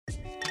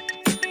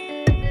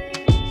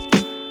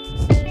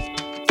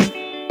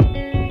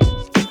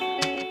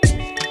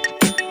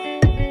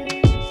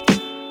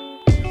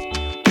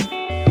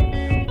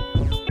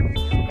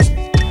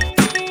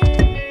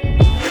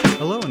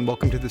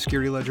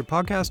Security Ledger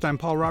podcast. I'm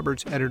Paul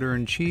Roberts,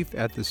 editor-in-chief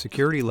at the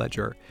Security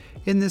Ledger.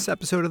 In this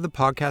episode of the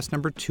podcast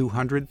number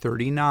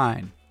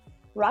 239.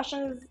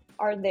 Russians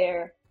are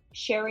there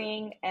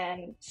sharing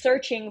and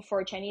searching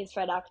for Chinese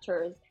threat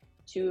actors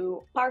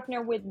to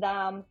partner with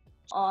them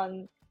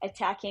on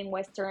attacking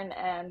Western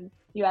and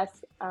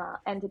US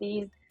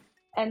entities.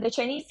 And the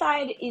Chinese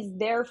side is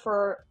there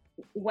for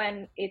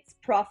when it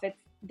profits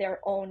their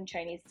own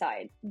Chinese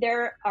side.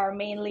 They are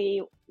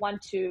mainly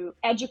want to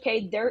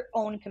educate their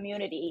own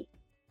community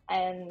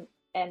and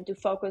to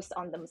focus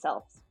on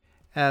themselves.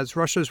 As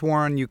Russia's war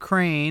on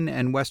Ukraine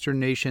and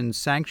Western nations'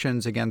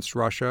 sanctions against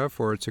Russia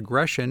for its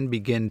aggression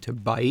begin to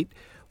bite,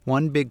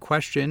 one big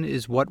question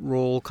is what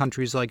role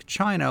countries like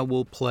China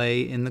will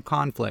play in the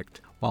conflict.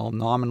 While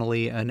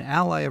nominally an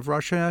ally of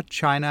Russia,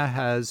 China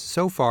has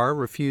so far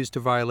refused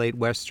to violate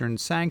Western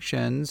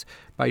sanctions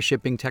by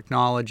shipping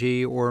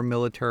technology or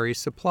military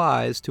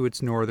supplies to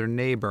its northern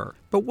neighbor.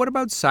 But what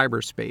about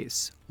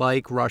cyberspace?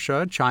 Like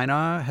Russia,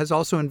 China has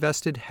also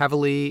invested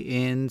heavily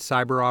in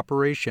cyber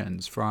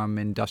operations, from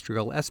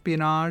industrial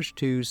espionage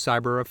to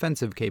cyber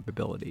offensive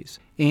capabilities.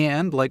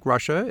 And like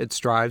Russia, it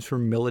strives for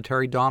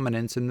military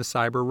dominance in the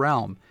cyber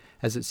realm,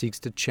 as it seeks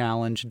to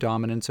challenge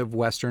dominance of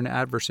Western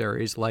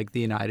adversaries like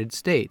the United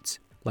States.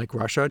 Like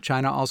Russia,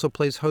 China also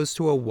plays host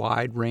to a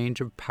wide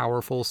range of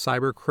powerful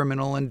cyber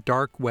criminal and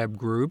dark web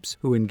groups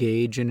who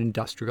engage in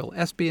industrial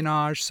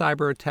espionage,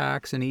 cyber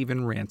attacks, and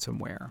even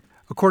ransomware.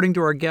 According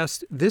to our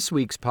guest this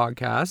week's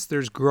podcast,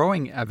 there's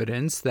growing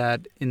evidence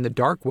that in the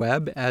dark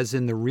web, as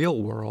in the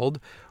real world,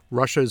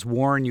 Russia's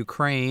war in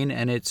Ukraine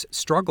and its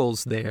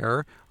struggles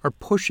there are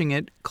pushing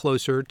it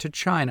closer to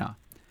China.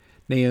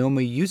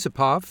 Naomi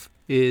Yusupov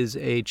is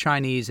a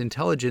Chinese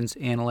intelligence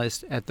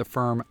analyst at the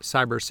firm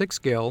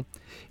Cyber6Gill.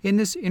 In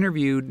this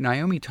interview,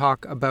 Naomi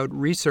talked about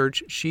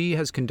research she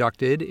has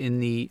conducted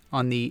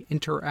on the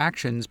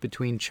interactions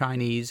between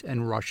Chinese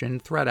and Russian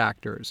threat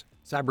actors.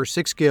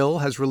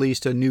 Cyber6Gill has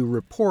released a new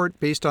report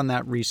based on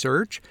that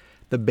research,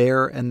 The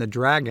Bear and the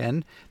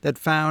Dragon, that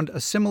found a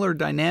similar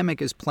dynamic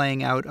is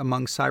playing out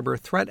among cyber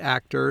threat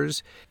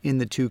actors in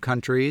the two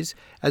countries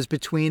as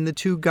between the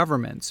two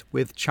governments,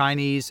 with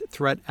Chinese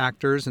threat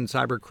actors and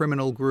cyber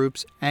criminal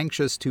groups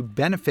anxious to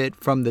benefit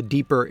from the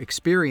deeper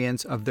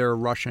experience of their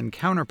Russian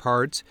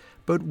counterparts,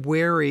 but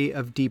wary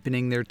of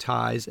deepening their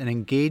ties and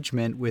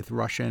engagement with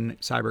Russian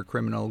cyber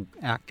criminal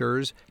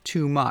actors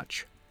too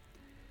much.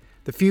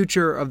 The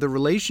future of the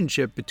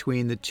relationship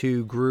between the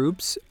two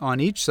groups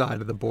on each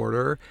side of the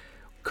border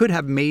could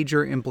have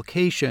major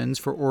implications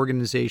for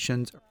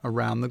organizations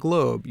around the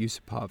globe,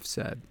 Yusupov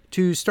said.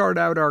 To start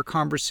out our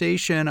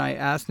conversation, I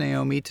asked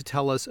Naomi to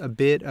tell us a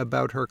bit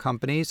about her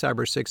company,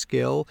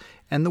 Cyber6Gill,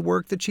 and the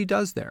work that she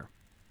does there.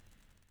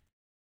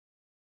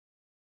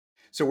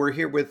 So we're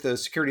here with the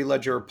Security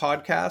Ledger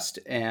podcast,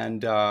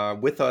 and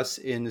with us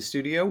in the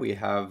studio, we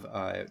have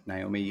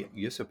Naomi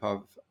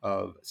Yusupov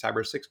of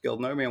Cyber6Gill.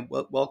 Naomi,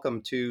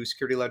 welcome to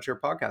Security Ledger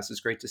podcast. It's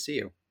great to see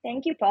you.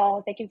 Thank you,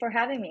 Paul. Thank you for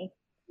having me.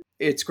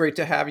 It's great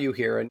to have you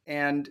here.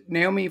 And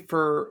Naomi,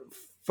 for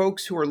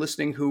folks who are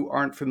listening who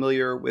aren't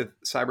familiar with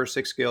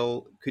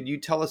Cyber6Gill, could you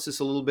tell us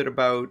just a little bit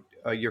about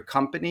your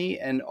company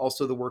and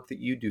also the work that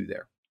you do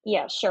there?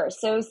 Yeah, sure.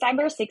 So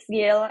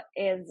Cyber6Gill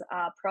is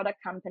a product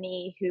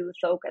company who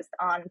focused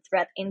on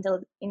threat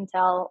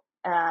intel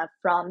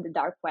from the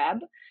dark web.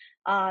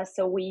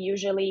 So we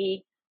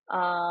usually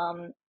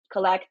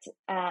collect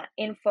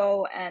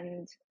info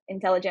and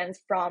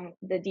intelligence from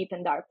the deep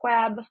and dark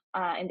web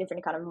in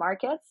different kind of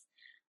markets.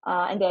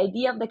 And the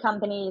idea of the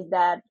company is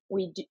that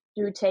we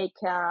do take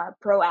a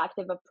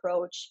proactive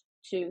approach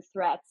to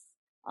threats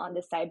on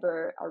the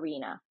cyber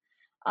arena.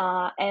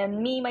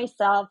 And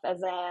myself,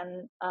 as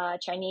a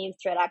Chinese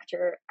threat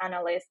actor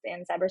analyst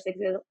in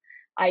Cyber6Gill,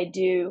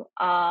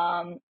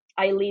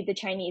 I lead the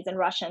Chinese and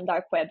Russian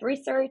dark web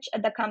research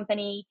at the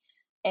company,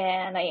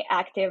 and I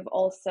active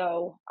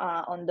also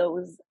on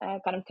those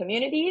kind of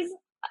communities.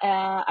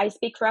 I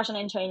speak Russian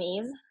and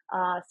Chinese,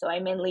 so I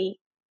mainly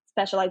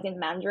specialize in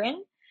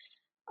Mandarin.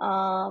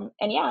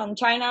 And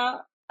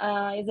China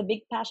is a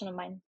big passion of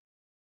mine.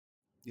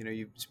 You know,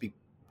 you speak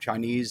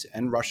Chinese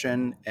and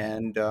Russian,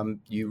 and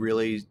you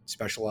really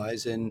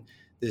specialize in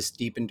this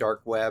deep and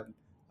dark web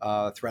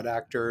threat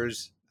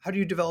actors. How do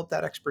you develop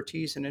that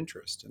expertise and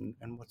interest,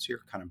 and what's your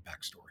kind of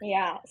backstory?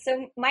 Yeah,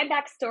 so my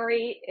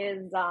backstory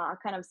is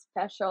kind of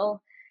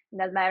special in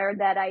that matter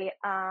that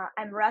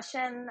I'm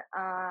Russian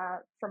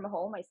from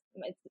home.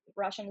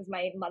 Russian is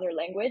my mother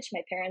language.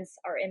 My parents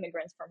are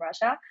immigrants from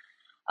Russia.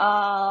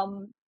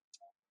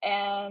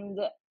 And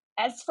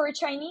as for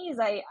Chinese,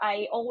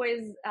 I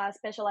always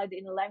specialized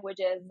in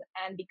languages,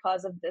 and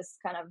because of this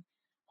kind of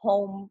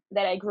home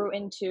that I grew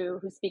into,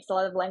 who speaks a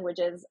lot of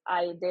languages,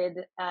 I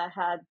did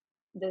had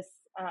this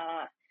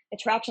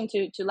attraction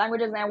to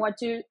languages, and I want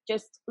to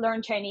just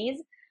learn Chinese.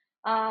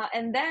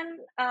 And then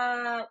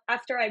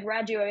after I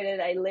graduated,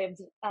 I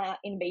lived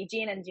in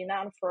Beijing and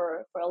Yunnan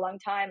for a long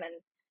time,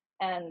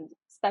 and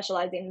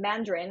specialized in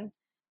Mandarin.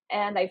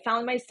 And I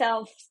found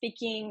myself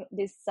speaking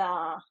these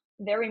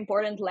very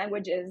important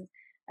languages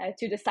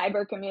to the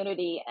cyber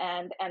community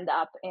and end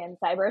up in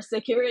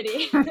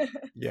cybersecurity.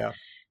 Yeah.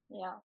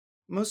 Yeah.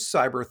 Most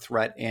cyber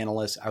threat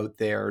analysts out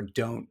there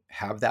don't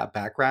have that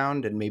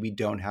background and maybe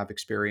don't have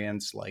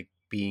experience like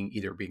being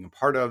a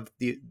part of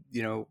the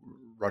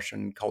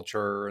Russian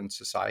culture and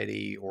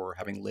society or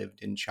having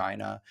lived in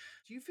China.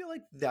 Do you feel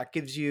like that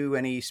gives you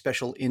any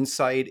special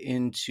insight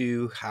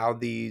into how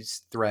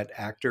these threat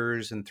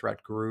actors and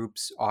threat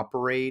groups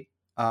operate,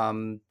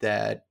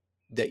 that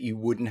you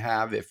wouldn't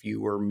have if you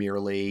were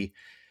merely,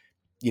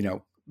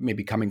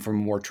 maybe coming from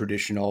a more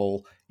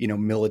traditional,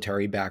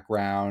 military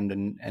background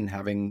and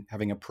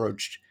having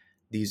approached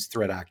these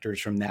threat actors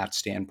from that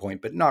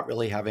standpoint, but not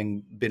really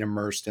having been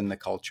immersed in the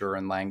culture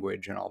and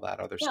language and all that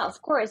other Yeah, stuff?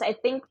 of course. I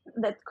think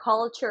that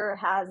culture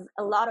has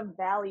a lot of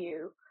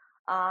value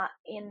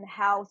in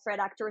how threat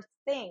actors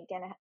think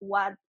and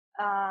what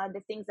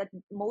the things that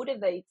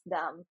motivates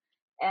them.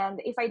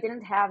 And if I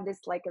didn't have this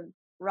like a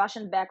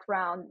Russian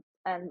background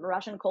and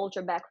Russian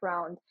culture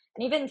background,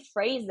 and even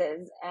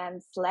phrases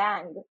and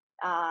slang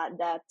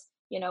that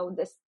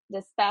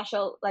the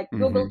special like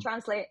Google Hmm.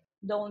 Translate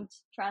don't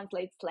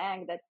translate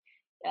slang that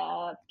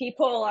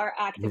people are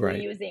actively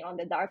Right. using on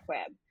the dark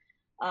web.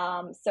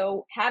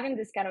 So having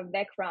this kind of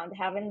background,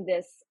 having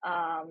this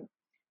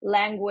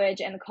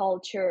language and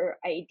culture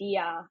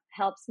idea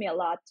helps me a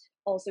lot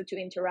also to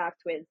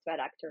interact with threat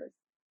actors.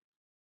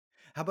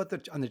 How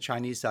about on the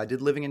Chinese side?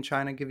 Did living in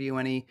China give you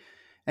any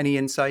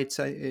insights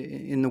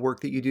in the work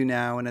that you do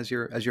now, and as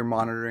you're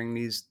monitoring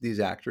these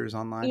actors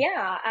online?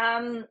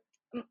 Yeah.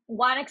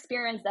 One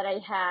experience that I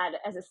had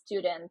as a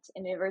student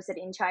in university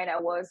in China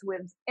was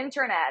with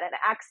internet and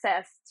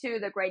access to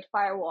the Great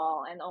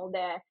Firewall and all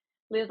the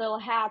little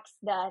hacks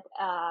that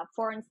a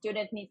foreign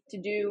student needs to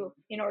do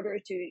in order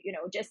to,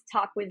 just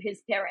talk with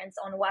his parents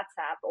on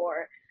WhatsApp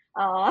or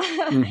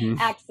Hmm.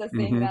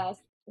 accessing Hmm.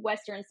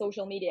 Western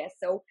social media.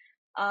 So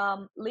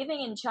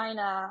living in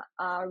China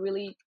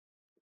really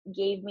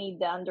gave me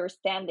the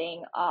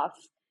understanding of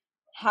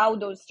how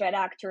those threat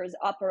actors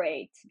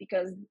operate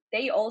because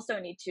they also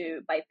need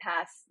to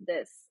bypass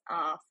this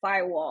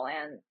firewall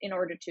and in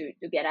order to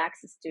get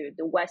access to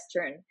the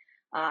Western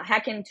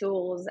hacking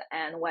tools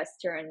and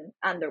Western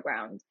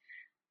underground.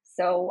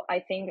 So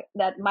I think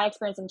that my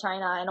experience in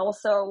China and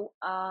also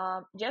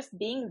just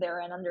being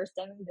there and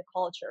understanding the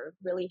culture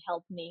really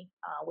helped me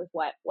with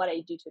what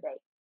I do today.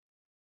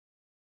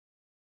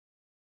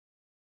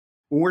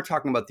 When we're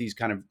talking about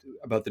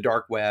about the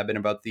dark web and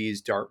about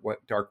these dark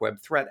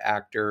web threat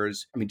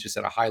actors, I mean, just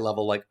at a high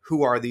level, like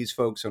who are these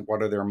folks and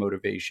what are their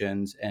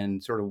motivations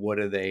and sort of what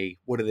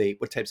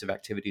types of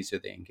activities are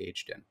they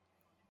engaged in?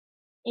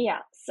 Yeah,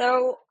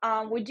 so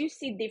we do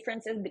see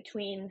differences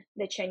between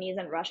the Chinese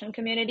and Russian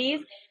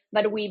communities,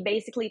 but we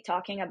basically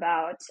talking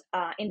about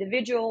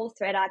individual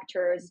threat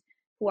actors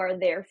who are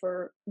there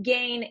for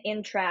gain,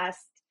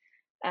 interest,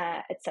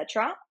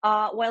 etc.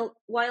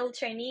 While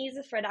Chinese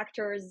threat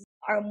actors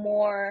are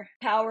more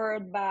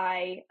powered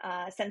by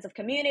a sense of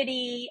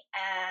community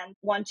and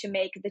want to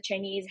make the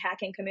Chinese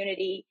hacking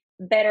community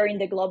better in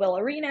the global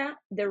arena,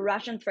 the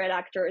Russian threat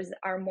actors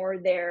are more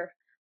there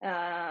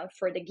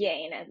for the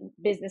gain and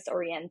business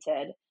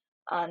oriented,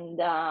 and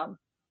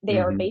they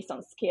are Hmm. based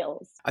on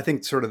skills. I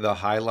think sort of the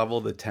high level,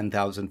 the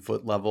 10,000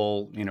 foot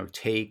level,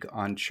 take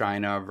on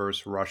China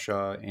versus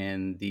Russia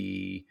in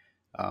the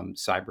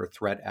cyber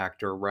threat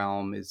actor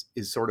realm is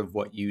sort of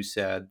what you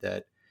said,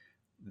 that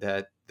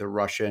the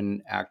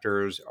Russian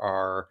actors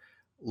are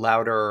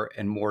louder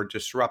and more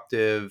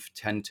disruptive,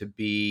 tend to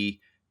be,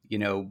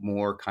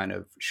 more kind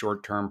of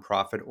short-term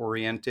profit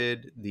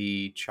oriented.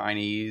 The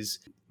Chinese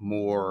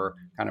more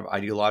kind of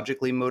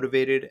ideologically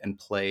motivated and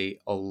play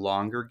a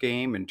longer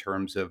game in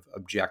terms of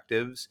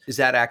objectives. Is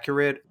that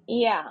accurate?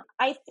 Yeah,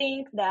 I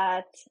think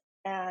that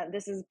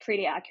this is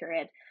pretty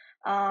accurate.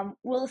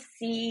 We'll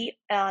see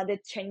the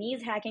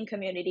Chinese hacking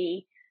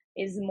community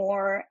is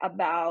more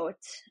about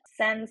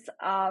sense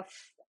of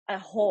a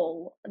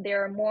whole.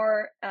 They're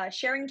more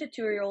sharing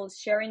tutorials,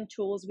 sharing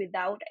tools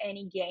without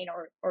any gain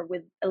or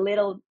with a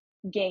little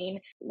gain.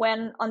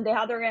 When on the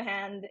other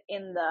hand,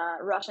 in the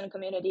Russian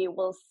community,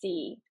 we'll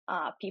see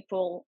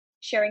people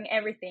sharing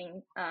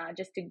everything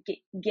just to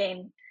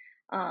gain.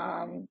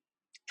 Um,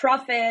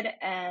 Profit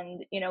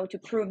and to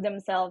prove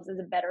themselves as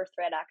a better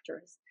threat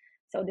actors.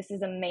 So this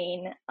is a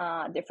main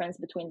difference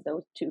between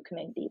those two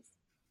communities.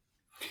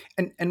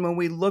 And when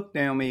we look,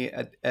 Naomi,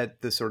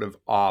 at the sort of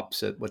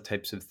ops, at what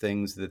types of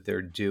things that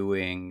they're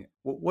doing,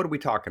 what are we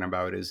talking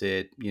about? Is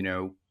it,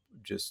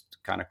 just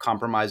kind of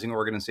compromising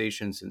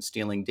organizations and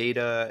stealing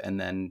data and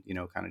then,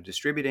 kind of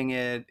distributing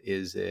it?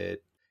 Is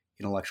it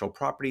intellectual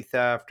property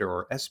theft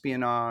or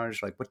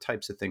espionage? Like what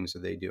types of things are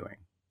they doing?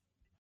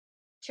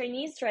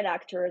 Chinese threat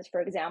actors, for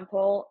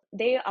example,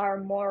 they are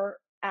more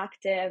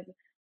active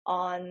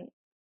on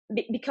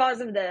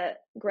because of the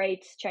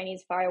great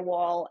Chinese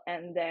firewall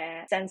and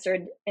the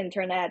censored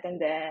internet and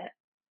the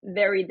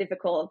very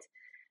difficult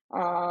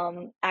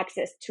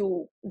access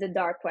to the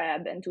dark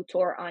web and to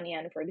Tor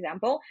Onion, for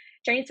example.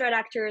 Chinese threat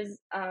actors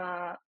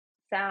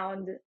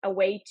found a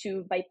way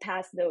to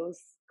bypass those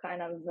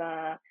kind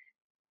of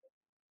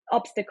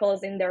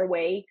obstacles in their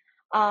way,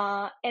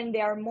 and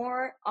they are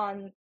more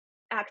on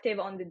active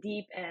on the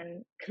deep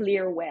and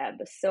clear web.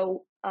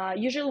 So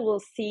usually we'll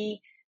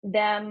see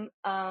them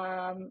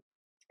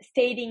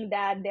stating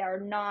that they are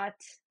not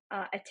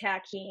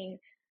attacking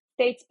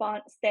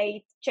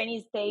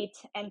Chinese state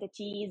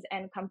entities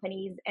and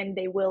companies, and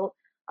they will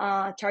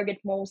target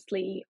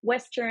mostly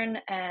Western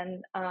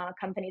and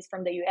companies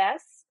from the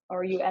US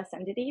or US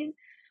entities.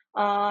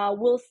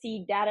 We'll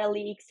see data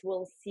leaks.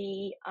 We'll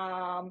see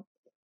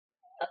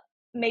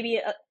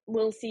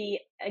we'll see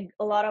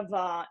a lot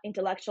of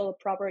intellectual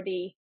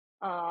property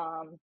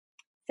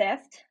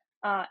theft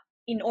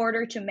in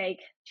order to make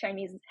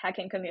Chinese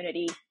hacking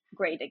community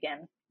great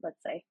again,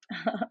 let's say.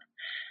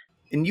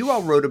 And you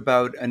all wrote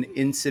about an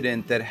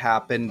incident that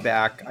happened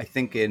back, I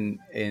think, in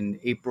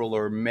April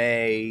or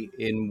May,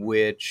 in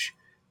which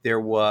there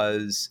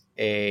was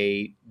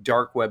a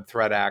dark web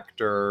threat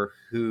actor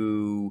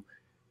who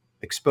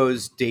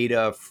exposed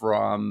data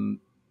from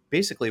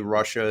basically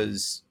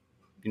Russia's,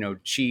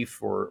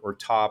 chief or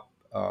top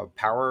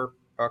power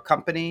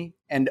company,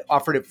 and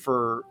offered it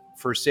for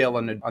sale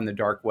on the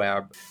dark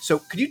web. So,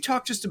 could you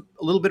talk just a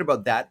little bit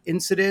about that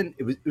incident?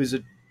 It was a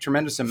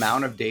tremendous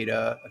amount of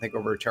data, I think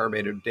over a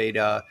terabyte of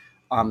data.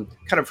 Kind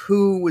of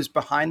who was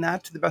behind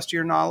that, to the best of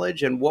your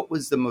knowledge, and what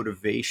was the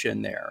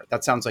motivation there?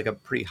 That sounds like a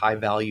pretty high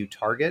value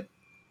target.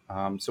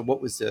 So, what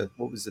was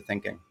the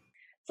thinking?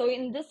 So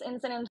in this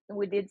incident,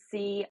 we did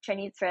see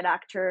Chinese threat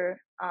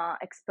actor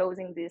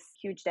exposing this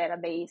huge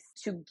database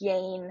to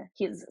gain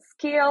his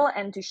skill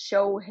and to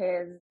show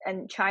his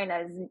and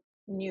China's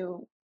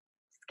new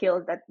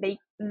skills that they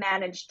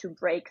managed to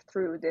break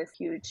through this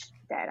huge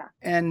data.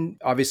 And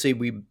obviously,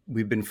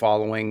 we've been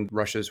following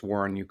Russia's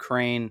war on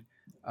Ukraine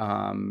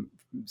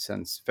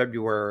since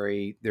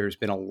February. There's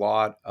been a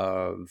lot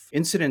of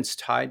incidents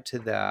tied to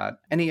that.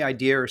 Any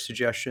idea or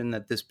suggestion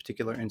that this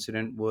particular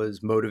incident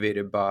was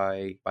motivated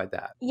by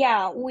that?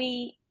 Yeah,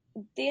 we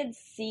did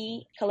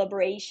see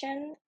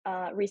collaboration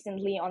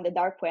recently on the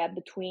dark web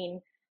between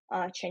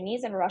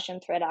Chinese and Russian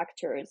threat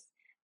actors.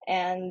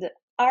 And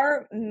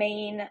our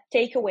main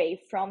takeaway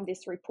from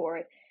this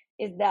report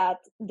is that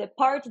the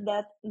part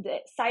that the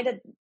side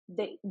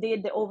that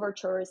did the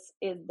overtures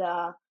is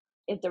the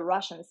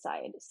Russian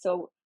side.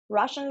 So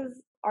Russians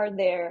are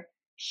there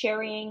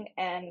sharing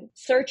and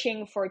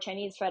searching for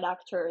Chinese threat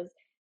actors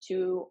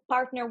to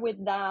partner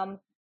with them,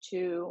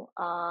 to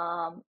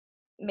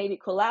maybe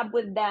collab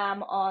with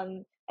them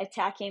on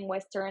attacking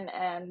Western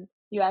and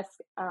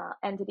US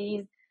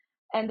entities.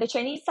 And the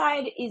Chinese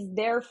side is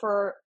there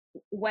for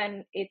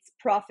when it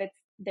profits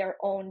their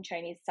own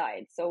Chinese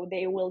side. So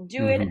they will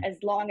do it as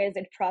long as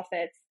it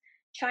profits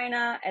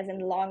China, as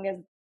long as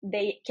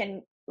they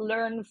can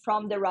learn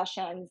from the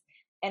Russians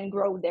and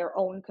grow their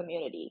own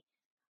community.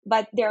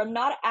 But they're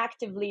not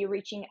actively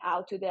reaching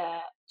out to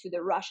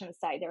the Russian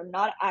side. They're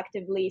not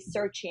actively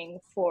searching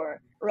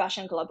for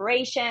Russian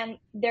collaboration.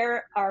 They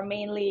are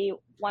mainly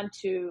want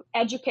to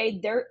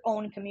educate their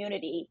own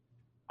community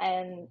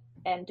and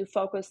to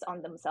focus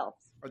on themselves.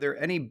 Are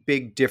there any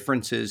big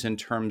differences in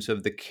terms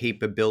of the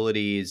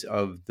capabilities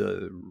of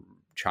the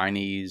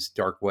Chinese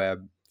dark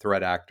web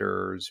threat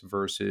actors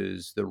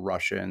versus the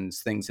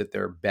Russians, things that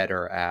they're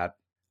better at?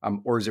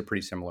 Or is it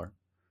pretty similar?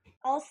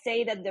 I'll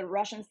say that the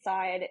Russian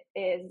side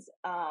is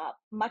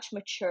much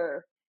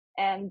mature,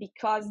 and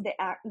because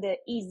the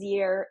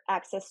easier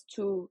access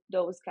to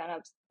those kind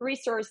of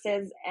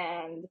resources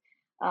and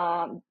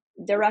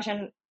the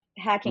Russian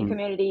hacking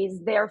community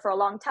is there for a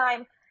long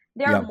time,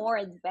 they are more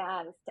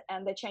advanced,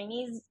 and the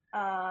Chinese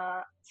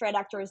threat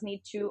actors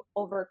need to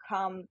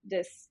overcome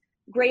this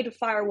great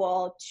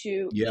firewall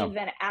to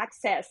even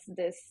access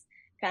this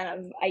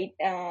kind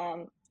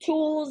of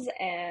tools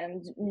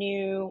and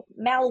new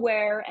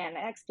malware and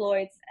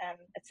exploits and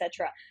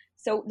etc.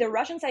 So the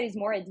Russian side is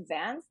more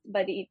advanced,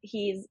 but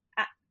he's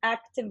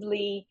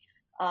actively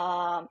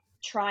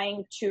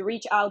trying to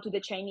reach out to the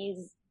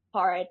Chinese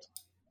part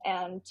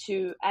and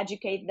to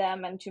educate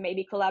them and to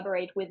maybe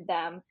collaborate with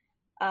them.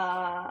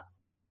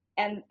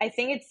 And I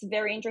think it's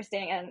very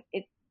interesting, and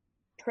it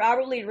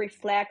probably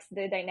reflects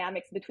the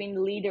dynamics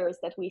between leaders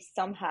that we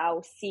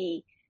somehow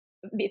see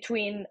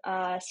between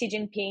Xi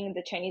Jinping,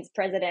 the Chinese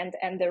president,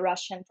 and the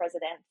Russian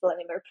president,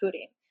 Vladimir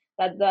Putin.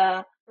 That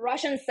the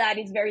Russian side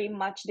is very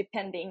much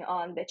depending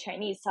on the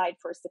Chinese side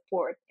for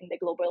support in the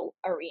global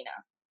arena.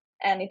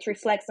 And it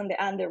reflects on the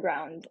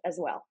underground as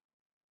well.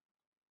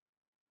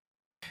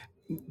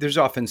 There's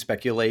often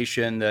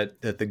speculation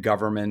that the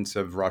governments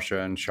of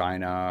Russia and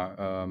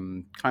China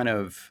kind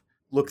of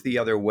look the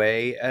other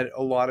way at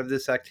a lot of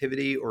this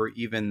activity, or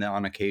even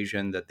on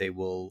occasion that they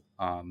will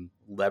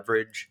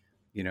leverage,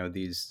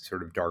 these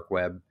sort of dark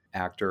web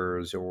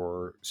actors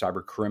or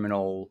cyber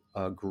criminal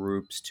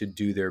groups to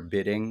do their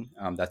bidding.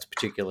 That's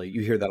particularly,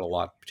 you hear that a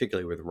lot,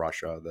 particularly with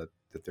Russia,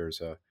 that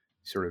there's a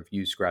sort of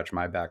you scratch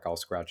my back, I'll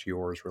scratch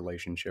yours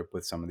relationship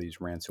with some of these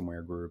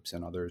ransomware groups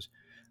and others.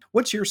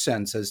 What's your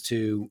sense as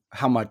to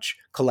how much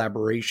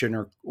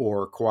collaboration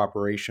or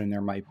cooperation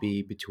there might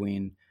be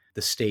between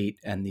the state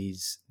and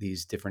these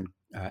different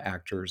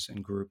actors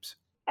and groups?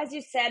 as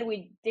you said,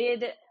 we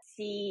did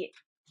see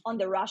on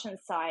the Russian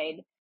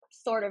side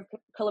sort of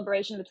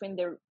collaboration between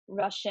the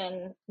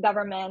Russian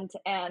government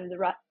and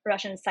the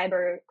Russian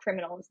cyber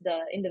criminals, the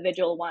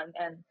individual one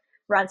and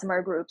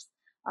ransomware groups.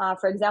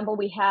 For example,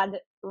 we had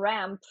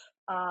RAMP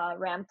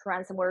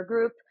ransomware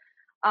group,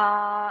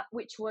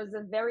 which was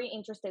a very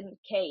interesting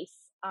case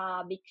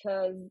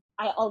because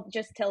I'll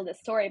just tell the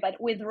story. But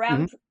with Hmm.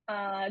 RAMP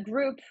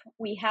group,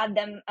 we had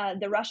them,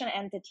 the Russian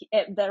entity,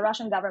 the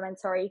Russian government,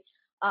 sorry,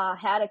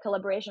 had a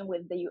collaboration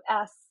with the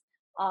US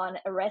on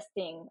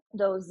arresting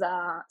those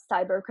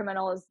cyber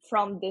criminals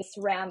from this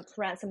RAMP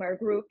ransomware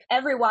group.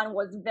 Everyone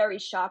was very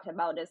shocked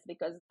about this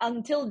because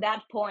until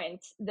that point,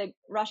 the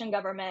Russian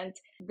government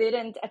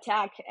didn't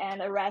attack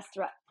and arrest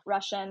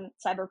Russian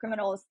cyber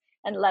criminals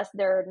unless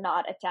they're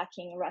not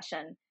attacking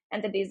Russian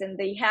entities. And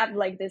they have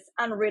like this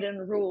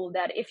unwritten rule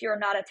that if you're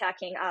not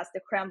attacking us, the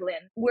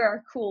Kremlin,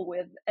 we're cool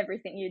with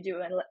everything you do.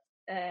 And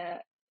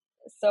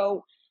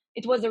so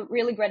it was a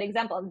really great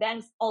example. And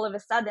then all of a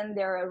sudden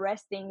they're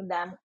arresting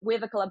them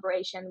with a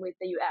collaboration with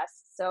the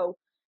US. So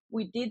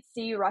we did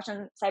see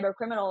Russian cyber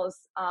criminals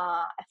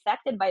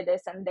affected by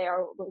this, and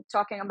they're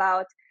talking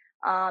about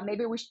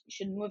maybe we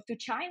should move to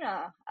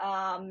China.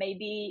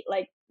 Maybe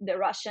like the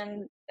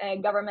Russian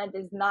government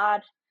is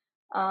not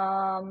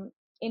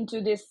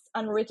into this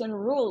unwritten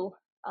rule.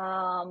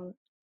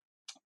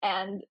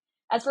 And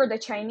as for the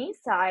Chinese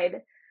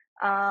side,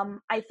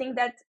 I think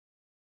that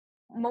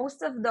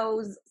most of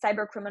those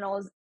cyber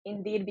criminals,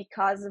 indeed,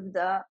 because of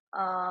the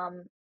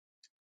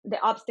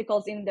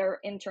obstacles in their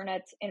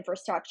internet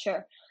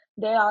infrastructure,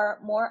 they are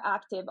more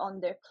active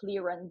on the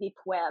clear and deep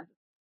web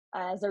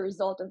as a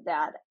result of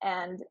that.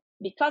 And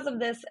because of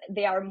this,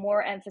 they are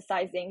more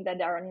emphasizing that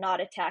they are not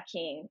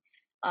attacking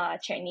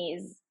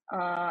Chinese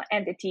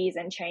entities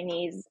and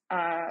Chinese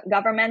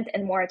government,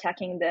 and more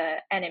attacking the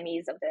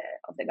enemies of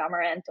the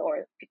government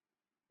or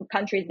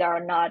countries that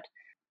are not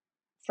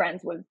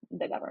friends with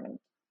the government.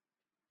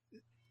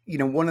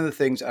 One of the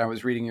things I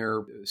was reading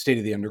your State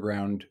of the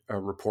Underground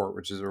report,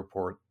 which is a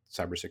report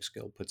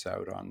Cyber6Guild puts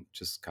out on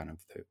just kind of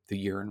the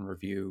year in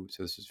review.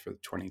 So this is for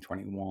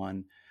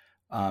 2021.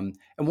 And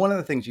one of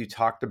the things you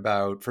talked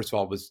about, first of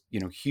all, was,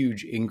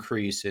 huge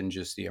increase in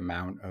just the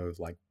amount of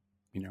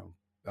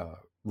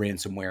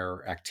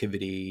ransomware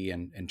activity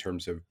and in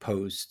terms of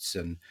posts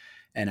and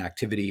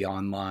activity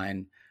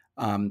online.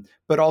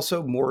 But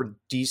also more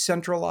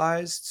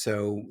decentralized,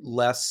 so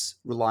less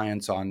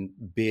reliance on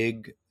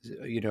big,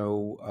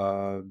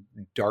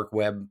 dark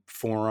web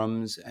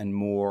forums, and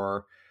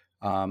more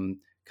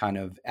kind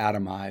of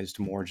atomized,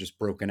 more just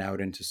broken out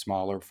into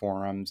smaller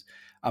forums.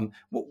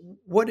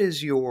 What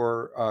is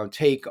your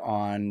take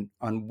on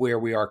where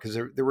we are? Because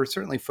there were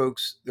certainly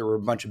folks, there were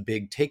a bunch of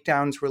big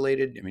takedowns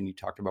related. I mean, you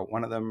talked about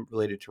one of them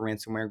related to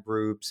ransomware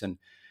groups, and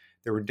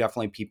there were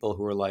definitely people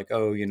who were like,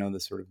 oh, the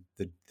sort of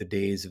the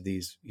days of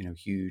these,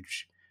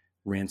 huge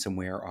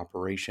ransomware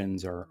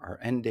operations are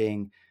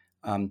ending.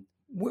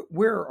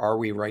 Where are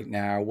we right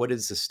now? What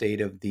is the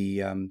state of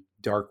the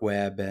dark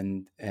web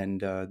and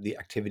the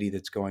activity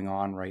that's going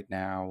on right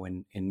now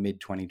in mid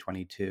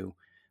 2022?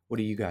 What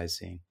are you guys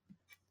seeing?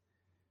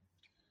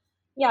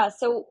 Yeah,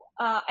 so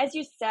as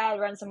you said,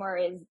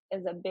 ransomware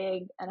is a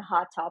big and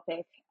hot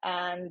topic,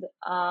 and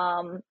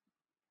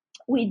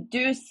we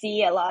do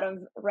see a lot of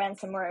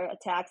ransomware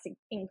attacks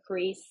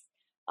increase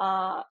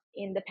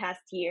in the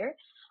past year.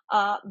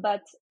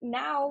 But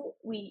now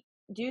we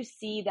do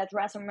see that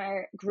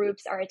ransomware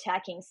groups are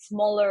attacking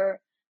smaller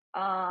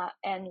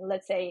and,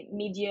 let's say,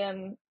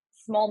 medium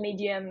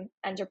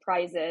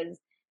enterprises,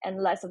 and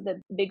less of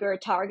the bigger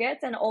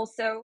targets. And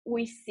also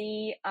we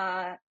see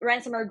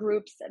ransomware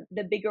groups,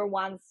 the bigger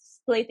ones,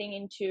 splitting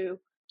into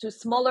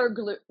smaller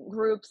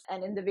groups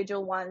and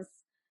individual ones.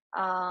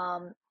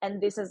 And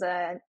this is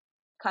a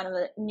kind of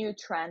a new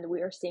trend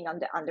we are seeing on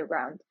the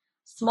underground.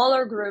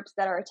 Smaller groups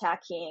that are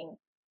attacking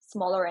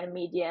smaller and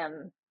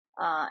medium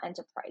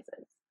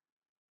enterprises.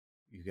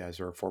 You guys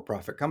are a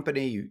for-profit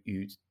company.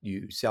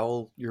 You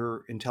sell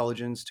your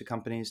intelligence to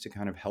companies to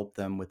kind of help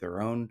them with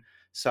their own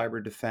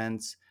cyber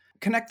defense.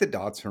 Connect the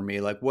dots for me.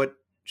 Like, what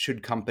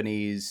should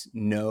companies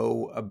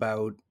know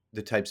about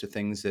the types of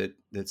things that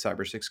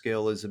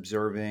Cyber6Guild is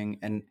observing,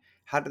 and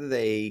how do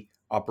they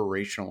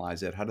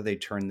operationalize it? How do they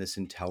turn this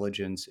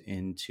intelligence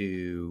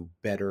into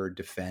better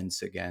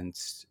defense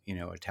against,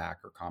 attack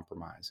or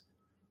compromise?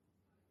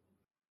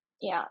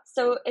 Yeah.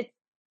 So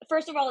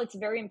first of all, it's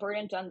very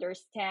important to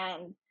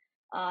understand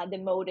the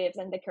motives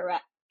and the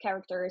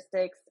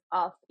characteristics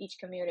of each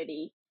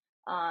community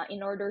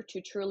in order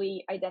to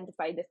truly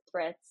identify the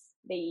threats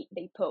they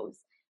pose.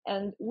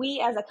 And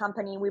we, as a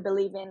company, we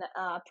believe in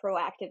a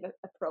proactive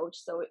approach.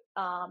 So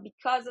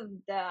because of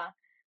the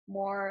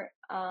more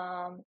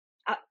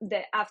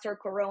the after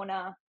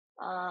Corona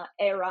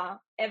era,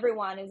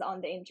 everyone is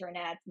on the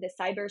internet. The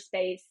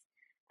cyberspace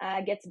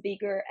gets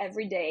bigger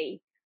every day,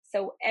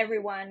 so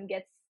everyone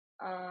gets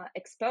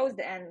exposed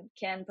and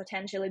can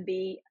potentially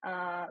be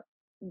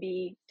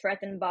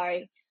threatened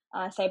by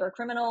cyber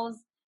criminals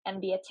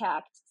and be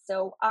attacked.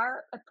 So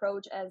our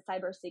approach as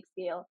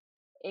Cyber6Guild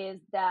is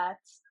that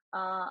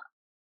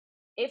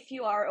if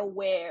you are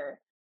aware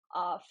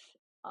of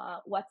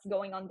what's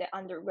going on the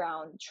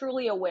underground,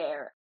 truly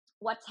aware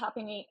what's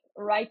happening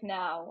right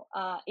now,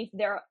 if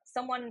there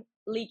someone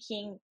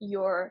leaking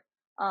your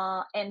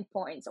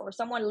endpoints, or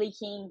someone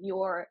leaking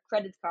your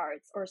credit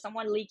cards, or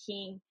someone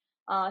leaking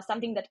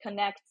something that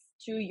connects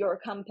to your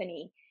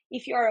company,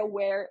 if you are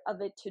aware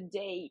of it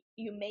today,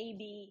 you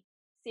maybe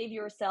save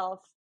yourself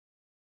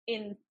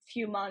in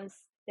few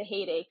months the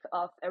headache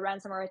of a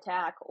ransomware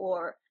attack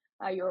or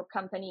your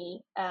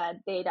company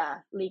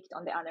data leaked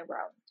on the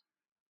underground.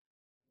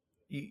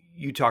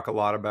 You talk a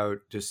lot about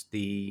just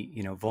the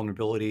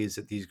vulnerabilities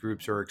that these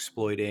groups are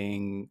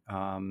exploiting,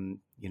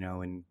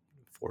 in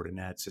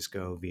Fortinet,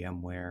 Cisco,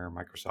 VMware,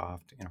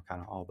 Microsoft,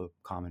 kind of all the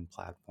common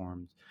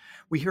platforms.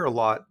 We hear a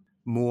lot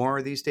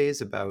more these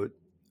days about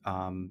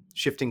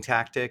shifting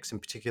tactics, in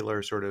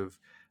particular, sort of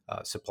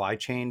supply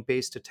chain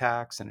based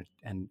attacks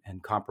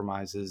and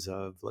compromises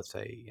of, let's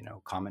say,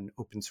 common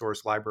open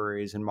source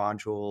libraries and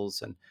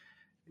modules, and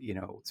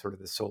sort of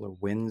the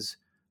SolarWinds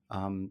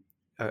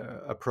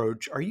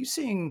approach. Are you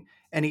seeing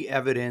any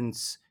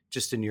evidence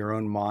just in your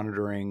own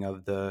monitoring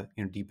of the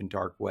deep and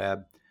dark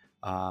web,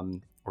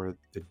 or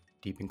the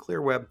deep and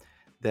clear web,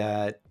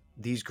 that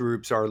these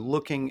groups are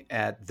looking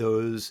at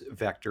those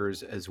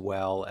vectors as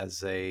well as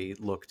they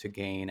look to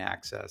gain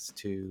access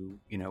to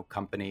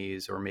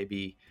companies, or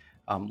maybe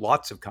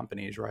lots of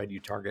companies, right? You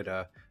target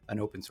an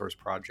open source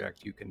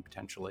project, you can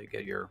potentially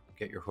get your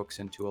hooks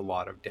into a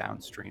lot of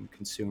downstream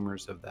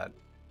consumers of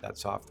that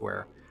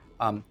software.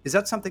 Is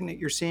that something that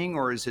you're seeing,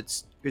 or is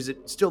it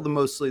still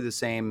mostly the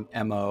same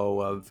MO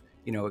of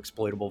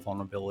exploitable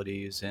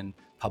vulnerabilities in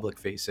public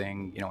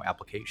facing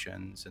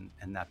applications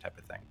and that type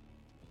of thing?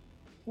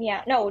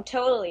 Yeah, no,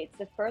 totally. It's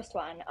the first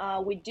one.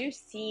 We do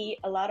see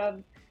a lot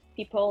of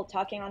people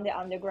talking on the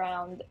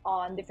underground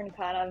on different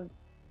kind of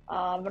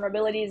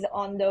vulnerabilities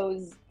on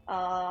those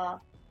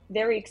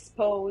very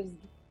exposed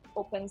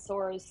open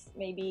source,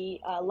 maybe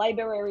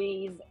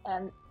libraries,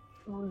 and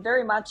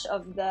very much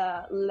of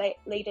the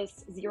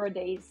latest 0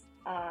 days,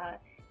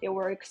 they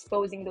were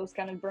exposing those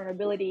kind of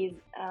vulnerabilities.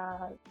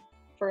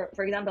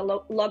 For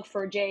example,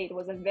 Log4j, it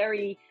was a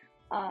very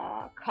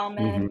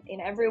common in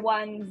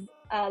everyone's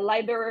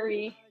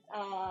library.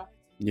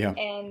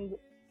 And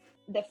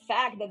the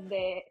fact that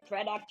the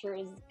threat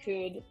actors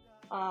could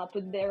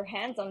put their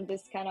hands on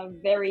this kind of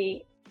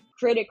very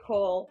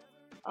critical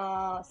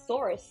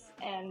source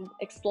and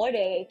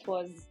exploited it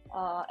was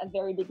a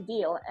very big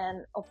deal.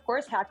 And of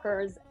course,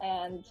 hackers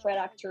and threat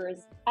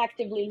actors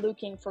actively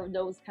looking for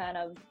those kind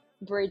of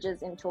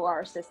bridges into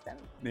our system.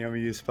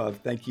 Naomi Yusupov,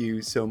 thank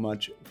you so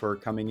much for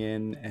coming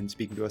in and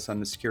speaking to us on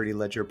the Security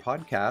Ledger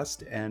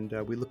podcast. And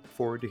we look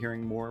forward to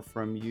hearing more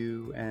from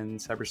you and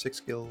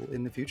Cyber6gill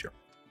in the future.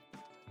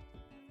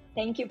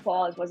 Thank you,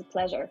 Paul. It was a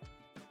pleasure.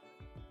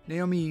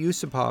 Naomi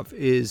Yusupov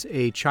is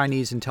a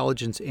Chinese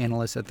intelligence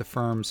analyst at the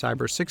firm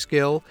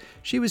Cyber6gill.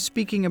 She was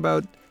speaking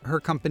about her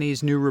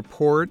company's new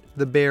report,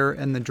 The Bear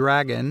and the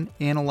Dragon,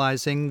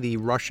 analyzing the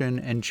Russian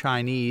and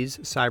Chinese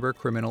cyber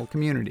criminal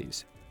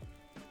communities.